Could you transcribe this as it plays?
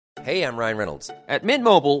Hey, I'm Ryan Reynolds. At Mint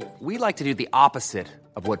Mobile, we like to do the opposite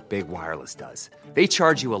of what Big Wireless does. They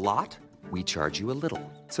charge you a lot, we charge you a little.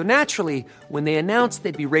 So naturally, when they announced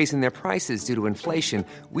they'd be raising their prices due to inflation,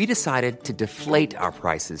 we decided to deflate our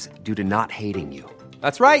prices due to not hating you.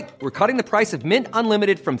 That's right. We're cutting the price of Mint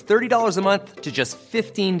Unlimited from $30 a month to just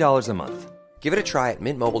 $15 a month. Give it a try at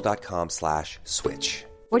mintmobile.com/switch.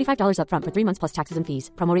 $45 up front for 3 months plus taxes and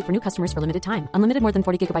fees. Promo rate for new customers for limited time. Unlimited more than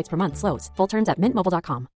 40 gigabytes per month. Slows full terms at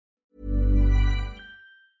mintmobile.com.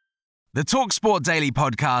 The TalkSport Daily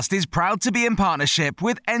podcast is proud to be in partnership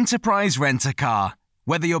with Enterprise Rent-A-Car.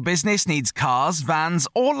 Whether your business needs cars, vans,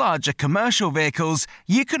 or larger commercial vehicles,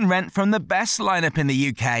 you can rent from the best lineup in the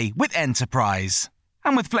UK with Enterprise.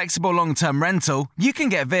 And with flexible long-term rental, you can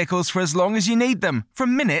get vehicles for as long as you need them,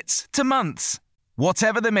 from minutes to months.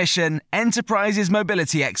 Whatever the mission, Enterprise's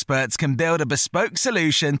mobility experts can build a bespoke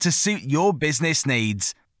solution to suit your business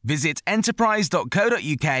needs. Visit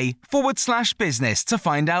enterprise.co.uk/business to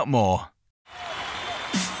find out more.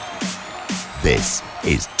 This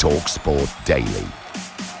is TalkSport Daily.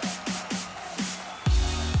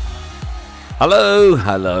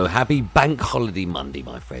 Hello. Happy Bank Holiday Monday,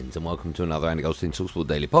 my friends, and welcome to another Andy Goldstein TalkSport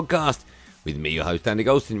Daily podcast with me, your host, Andy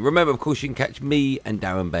Goldstein. Remember, of course, you can catch me and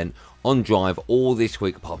Darren Bent on Drive all this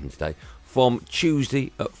week, apart from today, from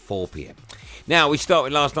Tuesday at 4 p.m. Now, we start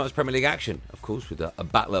with last night's Premier League action, of course, with a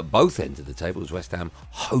battle at both ends of the table as West Ham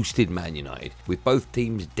hosted Man United, with both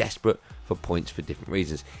teams desperate for points for different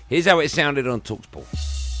reasons. Here's how it sounded on TalkSport.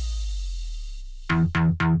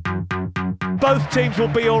 Both teams will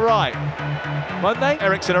be all right, won't they?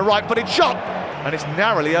 Eriksen, a right-footed shot, and it's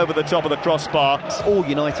narrowly over the top of the crossbar. It's all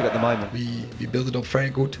United at the moment. We built it up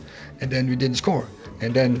very good, and then we didn't score.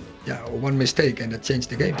 And then, one mistake, and that changed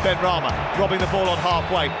the game. Ben Rama robbing the ball on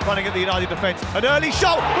halfway, running at the United defence. An early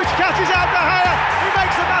shot, which catches out De Gea. He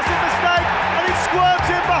makes a massive mistake, and he squirms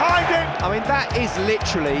in behind him. I mean, that is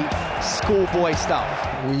literally schoolboy stuff.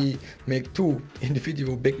 We make two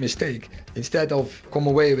individual big mistakes. Instead of come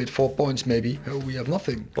away with 4 points, maybe, we have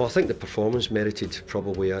nothing. Well, I think the performance merited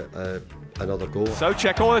probably another goal. So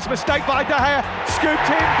Checo, this mistake by De Gea, scooped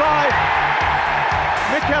in by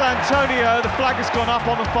Mikel Antonio. The flag has gone up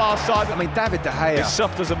on the far side. I mean, David De Gea. It's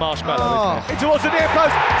soft as a marshmallow, isn't it? Towards the near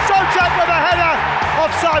post. Celtic with a header.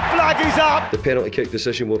 Offside flag is up. The penalty kick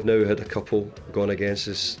decision, we've now had a couple gone against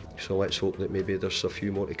us. So let's hope that maybe there's a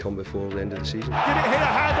few more to come before the end of the season. Did it hit a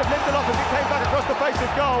hand of Lindelof as it came back across the face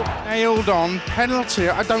of goal? Nailed on. Penalty.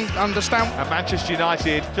 I don't understand. And Manchester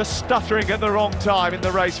United just stuttering at the wrong time in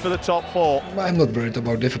the race for the top four. I'm not worried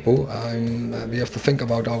about Liverpool. We have to think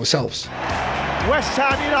about ourselves. West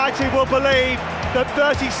Ham United will believe that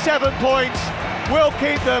 37 points will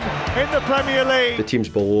keep them in the Premier League. The teams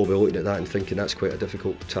below will be looking at that and thinking that's quite a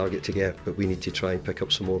difficult target to get, but we need to try and pick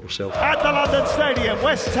up some more ourselves. At the London Stadium,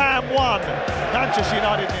 West Ham 1, Manchester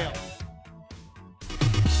United 0.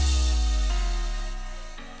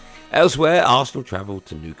 Elsewhere, Arsenal travelled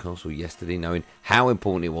to Newcastle yesterday knowing how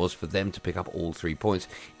important it was for them to pick up all 3 points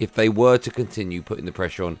if they were to continue putting the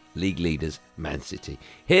pressure on league leaders Man City.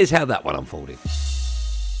 Here's how that one unfolded.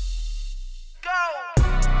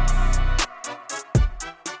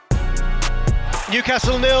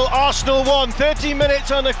 Newcastle 0, Arsenal 1, 13 minutes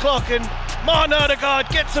on the clock, and Martin Odegaard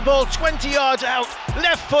gets the ball 20 yards out,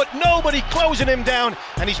 left foot, nobody closing him down,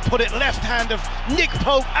 and he's put it left hand of Nick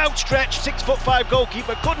Pope, outstretched, 6'5"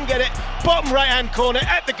 goalkeeper, couldn't get it, bottom right hand corner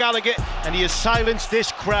at the Gallagher, and he has silenced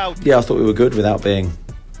this crowd. Yeah, I thought we were good without being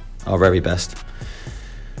our very best.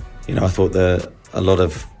 I thought a lot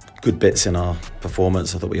of good bits in our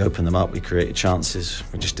performance. I thought we opened them up, we created chances,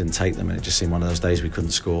 we just didn't take them, and it just seemed one of those days we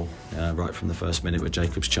couldn't score. Right from the first minute with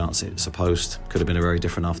Jacob's chance, it's a post. Could have been a very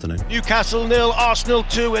different afternoon. Newcastle 0, Arsenal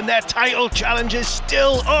 2, and their title challenge is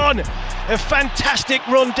still on. A fantastic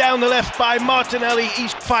run down the left by Martinelli.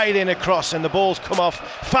 He's fired in a cross and the ball's come off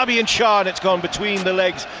Fabian Schär and it's gone between the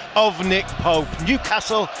legs of Nick Pope.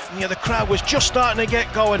 Newcastle, the crowd was just starting to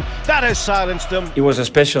get going. That has silenced them. It was a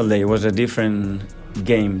special day. It was a different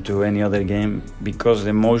game to any other game because the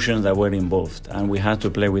emotions that were involved, and we had to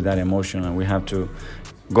play with that emotion, and we have to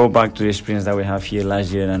go back to the experience that we have here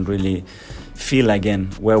last year and really feel again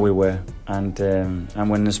where we were. And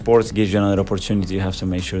when the sports gives you another opportunity, you have to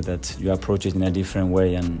make sure that you approach it in a different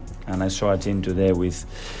way. And I saw a team today with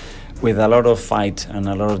a lot of fight and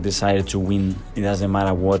a lot of desire to win. It doesn't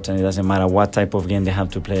matter what, and it doesn't matter what type of game they have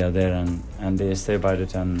to play out there, and they stay by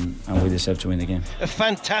it, and we deserve to win the game. A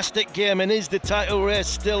fantastic game, and is the title race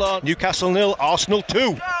still on? Newcastle 0, Arsenal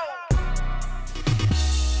 2.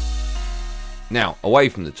 Now, away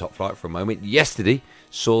from the top flight for a moment, yesterday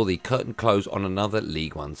saw the curtain close on another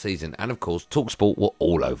League One season, and of course, TalkSport were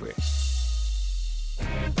all over it.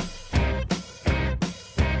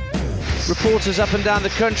 reporters up and down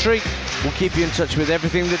the country. We'll keep you in touch with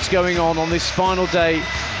everything that's going on this final day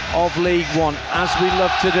of League One, as we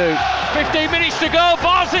love to do. 15 minutes to go,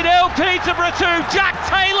 Barnsley 0, Peterborough 2. Jack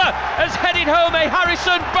Taylor has headed home a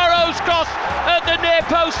Harrison Burrows cross at the near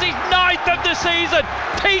post, his 9th of the season.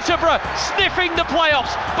 Peterborough sniffing the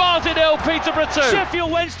playoffs. Barnsley 0, Peterborough 2.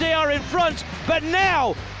 Sheffield Wednesday are in front, but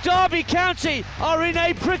now Derby County are in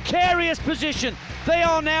a precarious position. They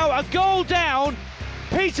are now a goal down.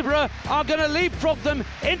 Peterborough are going to leapfrog them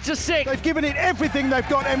into 6th. They've given it everything they've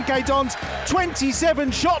got, MK Dons.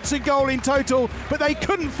 27 shots a goal in total, but they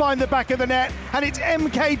couldn't find the back of the net. And it's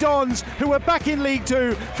MK Dons who are back in League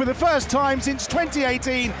 2 for the first time since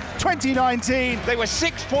 2018-2019. They were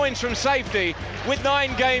 6 points from safety with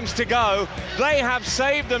 9 games to go. They have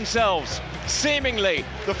saved themselves, seemingly.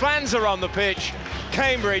 The fans are on the pitch.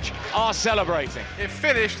 Cambridge are celebrating. It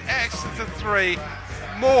finished Exeter 3.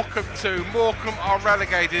 Morecambe 2. Morecambe are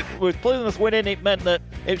relegated. With Plymouth winning, it meant that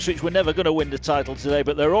Ipswich were never going to win the title today,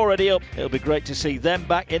 but they're already up. It'll be great to see them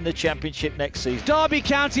back in the Championship next season. Derby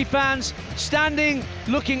County fans standing,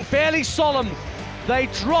 looking fairly solemn. They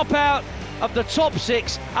drop out of the top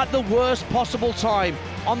 6 at the worst possible time,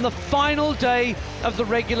 on the final day of the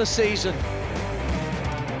regular season.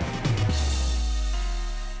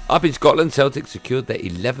 Up in Scotland, Celtic secured their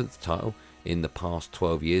 11th title in the past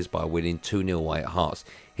 12 years by winning 2-0 away at Hearts.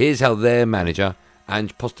 Here's how their manager,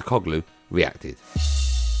 Ange Postecoglou, reacted.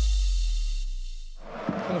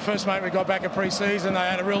 From the first moment we got back at pre-season, they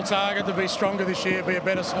had a real target to be stronger this year, be a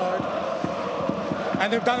better side.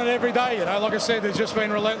 And they've done it every day, you know. Like I said, they've just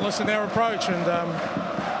been relentless in their approach, and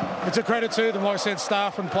it's a credit to them, like I said,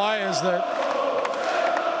 staff and players, that,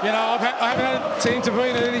 you know, I haven't had a team to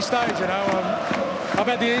beat at any stage, you know. I've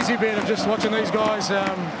had the easy bit of just watching these guys,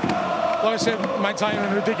 like I said, maintaining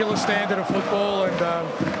a ridiculous standard of football and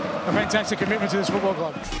a fantastic commitment to this football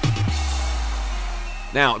club.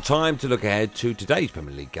 Now, time to look ahead to today's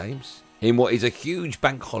Premier League games in what is a huge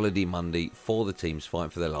bank holiday Monday for the teams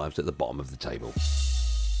fighting for their lives at the bottom of the table.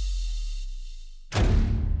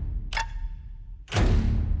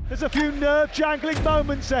 There's a few nerve-jangling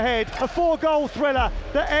moments ahead. A 4-goal thriller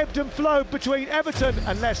that ebbed and flowed between Everton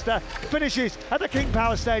and Leicester finishes at the King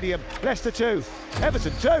Power Stadium. Leicester 2,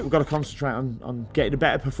 Everton 2. We've got to concentrate on getting a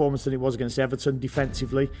better performance than it was against Everton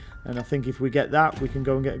defensively, and I think if we get that, we can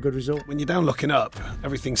go and get a good result. When you're down looking up,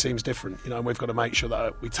 everything seems different, you know, and we've got to make sure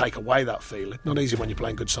that we take away that feeling. Not easy when you're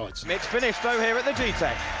playing good sides. It's finished though here at the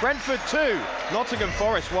G-Tech. Brentford 2, Nottingham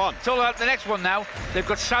Forest 1. It's all about the next one now. They've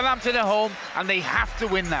got Southampton at home and they have to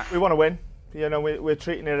win that. We want to win. You know, we're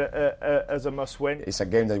treating it as a must-win. It's a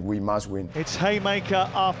game that we must win. It's haymaker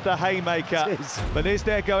after haymaker. But is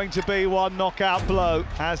there going to be one knockout blow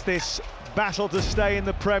as this battle to stay in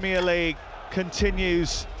the Premier League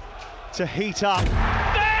continues to heat up?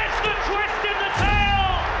 There's the twist in the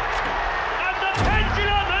tail! And the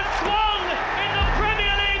pendulum has swung in the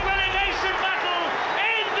Premier League relegation battle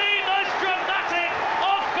in the most dramatic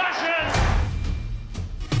of fashion.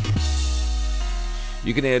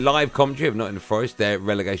 You can hear live commentary of Nottingham Forest, their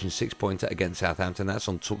relegation 6-pointer against Southampton. That's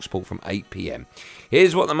on TalkSport from 8 p.m.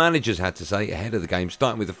 Here's what the managers had to say ahead of the game,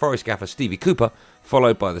 starting with the Forest gaffer Stevie Cooper,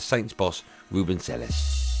 followed by the Saints boss Ruben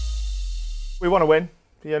Selles. We want to win.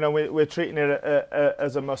 You know, we're treating it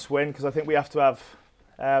as a must-win because I think we have to have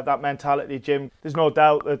that mentality, Jim. There's no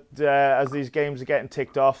doubt that as these games are getting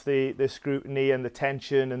ticked off, the scrutiny and the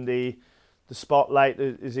tension and the spotlight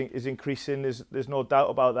is increasing. There's no doubt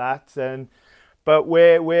about that. But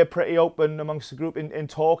we're pretty open amongst the group in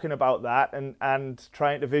talking about that and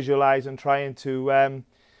trying to visualise and trying to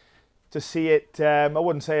see it. I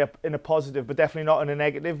wouldn't say in a positive, but definitely not in a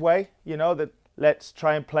negative way. You know, that let's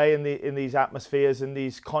try and play in these atmospheres and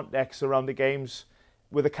these contexts around the games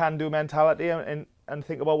with a can-do mentality and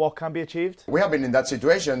think about what can be achieved. We have been in that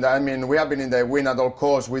situation. I mean, we have been in the win at all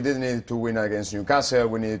costs. We didn't need to win against Newcastle.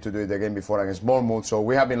 We needed to do it again before against Bournemouth. So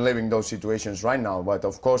we have been living those situations right now. But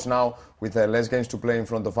of course now, with less games to play in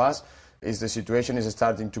front of us, the situation is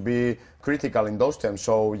starting to be critical in those terms.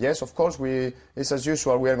 So yes, of course, it's as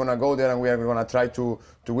usual. We are going to go there and we are going to try to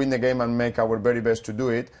win the game and make our very best to do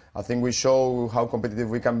it. I think we show how competitive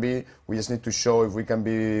we can be. We just need to show if we can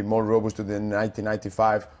be more robust to the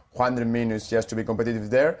 90-95, 100 minutes just to be competitive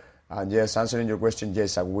there. And yes, answering your question,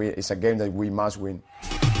 yes, it's a game that we must win.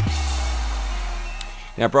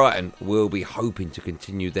 Now, Brighton will be hoping to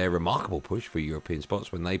continue their remarkable push for European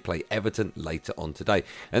spots when they play Everton later on today.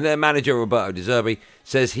 And their manager, Roberto De Zerbi,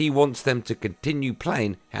 says he wants them to continue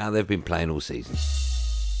playing how they've been playing all season.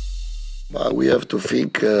 But we have to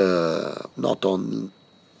think not on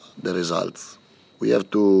the results. We have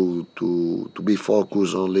to be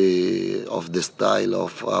focused only of the style,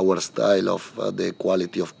 of our style, of the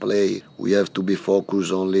quality of play. We have to be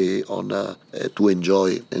focused only on to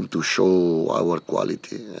enjoy and to show our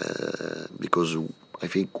quality, because I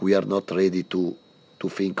think we are not ready to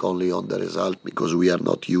think only on the result, because we are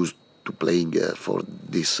not used to playing for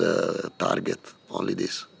this target, only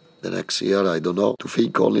this. The next year, I don't know, to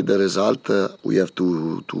think only the result, we have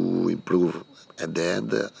to improve. At the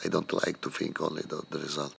end, I don't like to think only the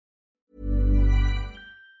result.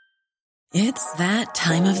 It's that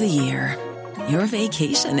time of the year. Your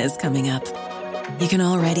vacation is coming up. You can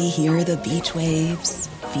already hear the beach waves,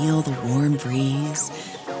 feel the warm breeze,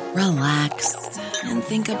 relax, and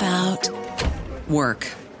think about work.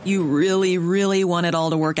 You really, really want it all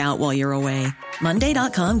to work out while you're away.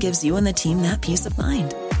 Monday.com gives you and the team that peace of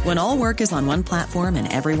mind. When all work is on one platform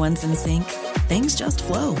and everyone's in sync, things just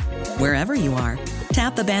flow. Wherever you are,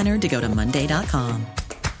 tap the banner to go to Monday.com.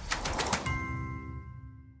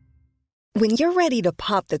 When you're ready to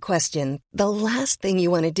pop the question, the last thing you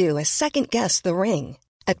want to do is second-guess the ring.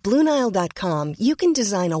 At BlueNile.com, you can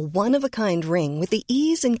design a one-of-a-kind ring with the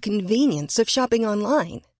ease and convenience of shopping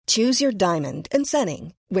online. Choose your diamond and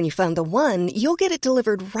setting. When you find the one, you'll get it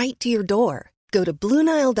delivered right to your door. Go to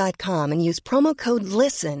BlueNile.com and use promo code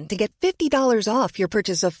LISTEN to get $50 off your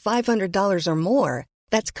purchase of $500 or more.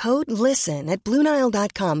 That's code LISTEN at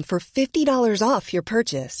BlueNile.com for $50 off your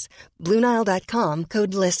purchase. BlueNile.com,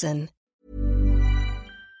 code LISTEN.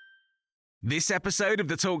 This episode of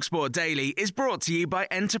the TalkSport Daily is brought to you by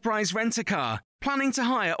Enterprise Rent-A-Car. Planning to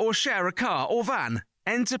hire or share a car or van?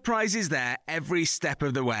 Enterprise is there every step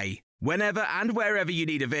of the way. Whenever and wherever you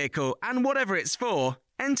need a vehicle and whatever it's for,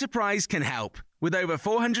 Enterprise can help. With over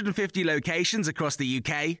 450 locations across the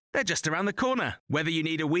UK, they're just around the corner. Whether you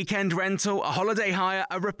need a weekend rental, a holiday hire,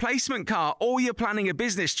 a replacement car, or you're planning a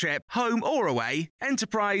business trip, home or away,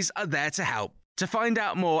 Enterprise are there to help. To find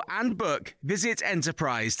out more and book, visit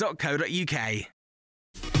enterprise.co.uk.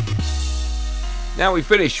 Now we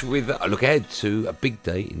finish with a look ahead to a big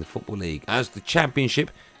day in the Football League as the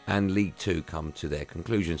Championship and League Two come to their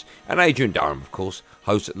conclusions. And Adrian Durham, of course,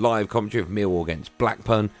 hosts live commentary of Millwall against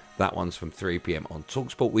Blackburn. That one's from 3 p.m. on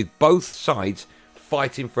TalkSport, with both sides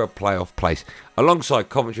fighting for a playoff place, alongside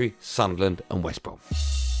Coventry, Sunderland and West Brom.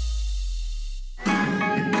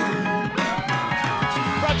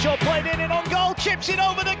 Bradshaw played in on goal, chips it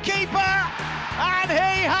over the keeper, and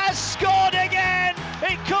he has scored again.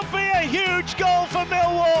 It could be a huge goal for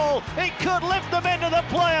Millwall. It could lift them into the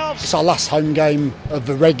playoffs. It's our last home game of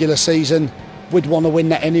the regular season. We'd want to win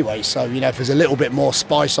that anyway, so if there's a little bit more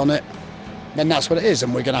spice on it, then that's what it is,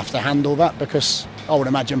 and we're going to have to handle that, because I would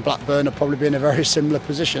imagine Blackburn will probably be in a very similar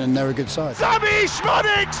position, and they're a good side. Sammy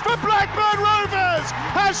Schmodix for Blackburn Rovers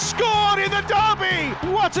has scored in the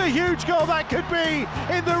derby. What a huge goal that could be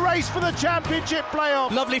in the race for the Championship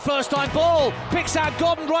playoff. Lovely first-time ball. Picks out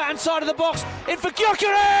Gordon, right-hand side of the box. In for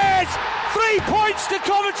Gyökeres! 3 points to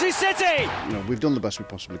Coventry City. We've done the best we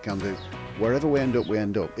possibly can do. Wherever we end up, we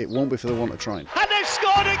end up. It won't be for the want of trying. And they've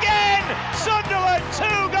scored again! Sunderland, 2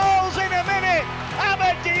 goals in a minute.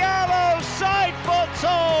 Ahmed Diallo, side foot's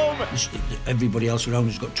home. Everybody else around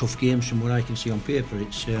has got tough games from what I can see on paper.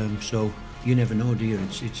 It's so you never know, do you?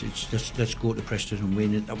 It's let's go to Preston and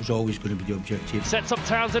win it. That was always going to be the objective. Sets up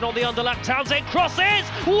Townsend on the underlap. Townsend crosses.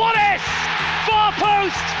 Wallace! Far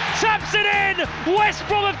post! Taps it in! West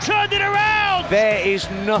Brom have turned it around! There is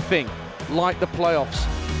nothing like the playoffs.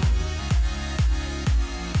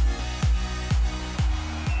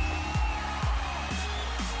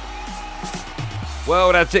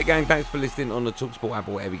 Well, that's it, gang. Thanks for listening on the TalkSport app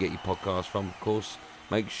or wherever you get your podcast from, of course.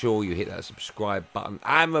 Make sure you hit that subscribe button.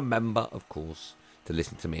 And remember, of course, to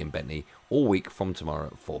listen to me and Bentley all week from tomorrow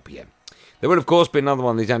at 4 p.m. There will, of course, be another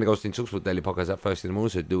one of these Andy Goldstein TalkSport Daily Podcasts at first in the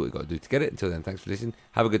morning, so do what you've got to do to get it. Until then, thanks for listening.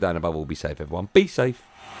 Have a good day, and above all, be safe, everyone. Be safe.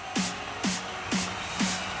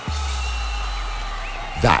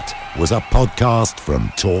 That was a podcast from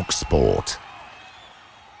TalkSport.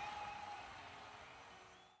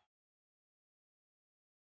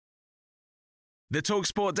 The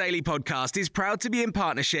TalkSport Daily Podcast is proud to be in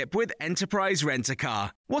partnership with Enterprise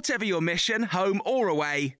Rent-A-Car. Whatever your mission, home or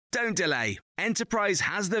away, don't delay. Enterprise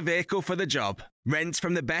has the vehicle for the job. Rent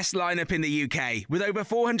from the best lineup in the UK. With over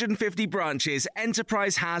 450 branches,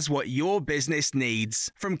 Enterprise has what your business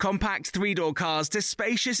needs. From compact 3-door cars to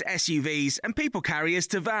spacious SUVs and people carriers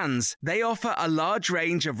to vans, they offer a large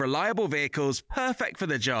range of reliable vehicles perfect for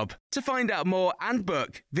the job. To find out more and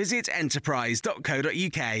book, visit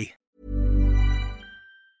enterprise.co.uk.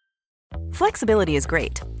 Flexibility is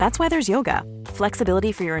great. That's why there's yoga.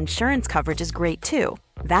 Flexibility for your insurance coverage is great too.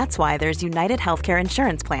 That's why there's United Healthcare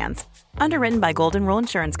Insurance Plans. Underwritten by Golden Rule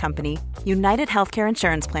Insurance Company, United Healthcare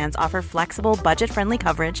Insurance Plans offer flexible, budget-friendly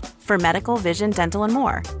coverage for medical, vision, dental, and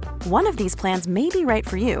more. One of these plans may be right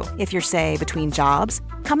for you if you're, say, between jobs,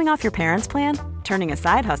 coming off your parents' plan, turning a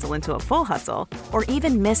side hustle into a full hustle, or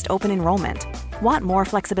even missed open enrollment. Want more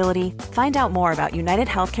flexibility? Find out more about United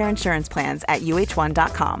Healthcare Insurance Plans at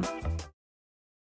uh1.com.